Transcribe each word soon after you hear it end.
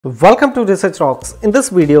Welcome to Research Rocks. In this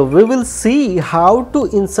video, we will see how to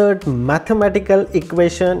insert mathematical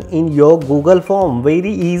equation in your Google form very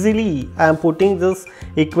easily. I am putting this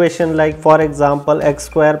equation like, for example, x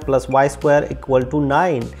square plus y square equal to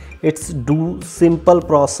 9. It's do simple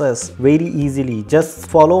process very easily. Just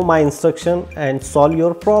follow my instruction and solve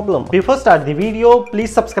your problem. Before start the video,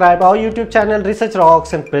 please subscribe our YouTube channel Research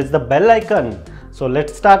Rocks and press the bell icon. So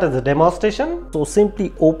let's start as a demonstration. So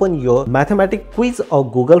simply open your mathematics quiz or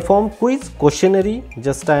Google form quiz questionnaire.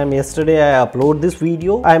 Just yesterday I upload this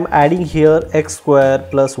video. I am adding here x square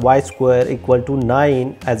plus y square equal to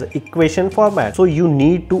 9 as an equation format. So you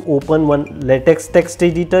need to open one latex text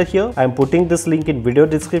editor here. I am putting this link in video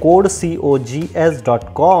description,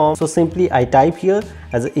 codecogs.com. So simply I type here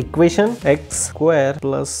as an equation x square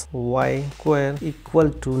plus y square equal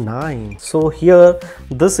to 9. So here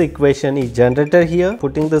this equation is generated here,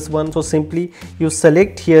 putting this one. So simply you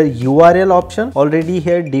select here URL option. Already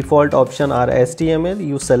here default option are HTML.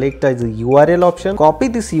 You select as a URL option, copy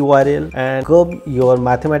this URL and curve your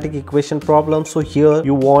mathematical equation problem. So here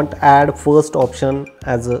you want add first option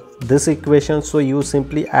as this equation. So you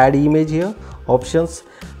simply add image here, options.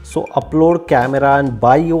 So upload camera and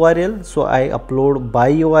by URL. So I upload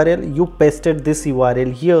by URL. You pasted this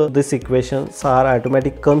URL here. This equations are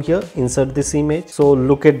automatic come here. Insert this image. So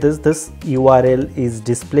look at this. This URL is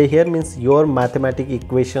display here, means your mathematical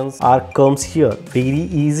equations are comes here very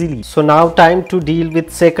easily. So now time to deal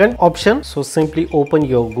with second option. So simply open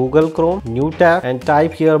your Google Chrome, new tab and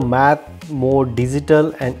type here math mode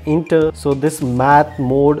digital and enter. So this math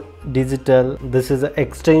mode digital, this is an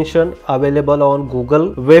extension available on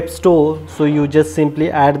Google Web Store. So you just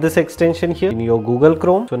simply add this extension here in your Google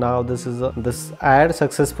Chrome. So now this is this add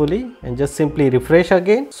successfully and just simply refresh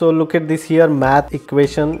again. So look at this here, math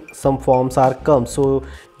equation, some forms are come. So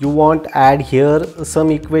you want add here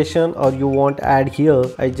some equation or you want add here.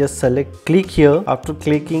 I just select click here. After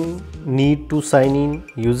clicking, need to sign in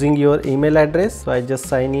using your email address. So I just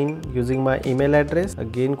sign in using my email address.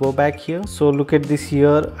 Again go back here. So look at this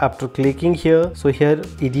here. After clicking here, so here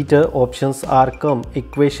editor options are come,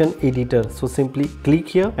 equation editor. So simply click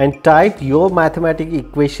here and type your mathematical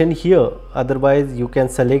equation here. Otherwise you can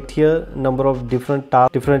select here number of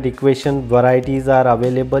different equation varieties are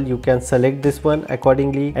available. You can select this one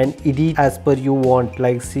accordingly and edit as per you want.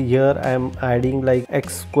 Like see here I am adding like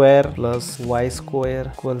x square plus y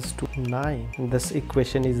square equals to 9. This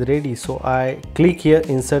equation is ready. So I click here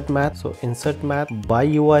insert math. So insert math by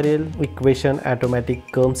URL, equation automatic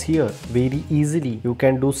comes here very easily. You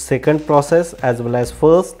can do second process as well as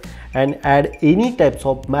first and add any types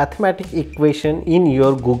of mathematical equation in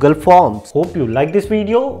your Google Forms. Hope you like this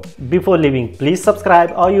video. Before leaving, please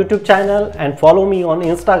subscribe our YouTube channel and follow me on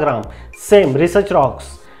Instagram, same Research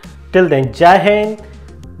Rocks. Till then, Jai Hind,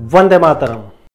 Vande Mataram.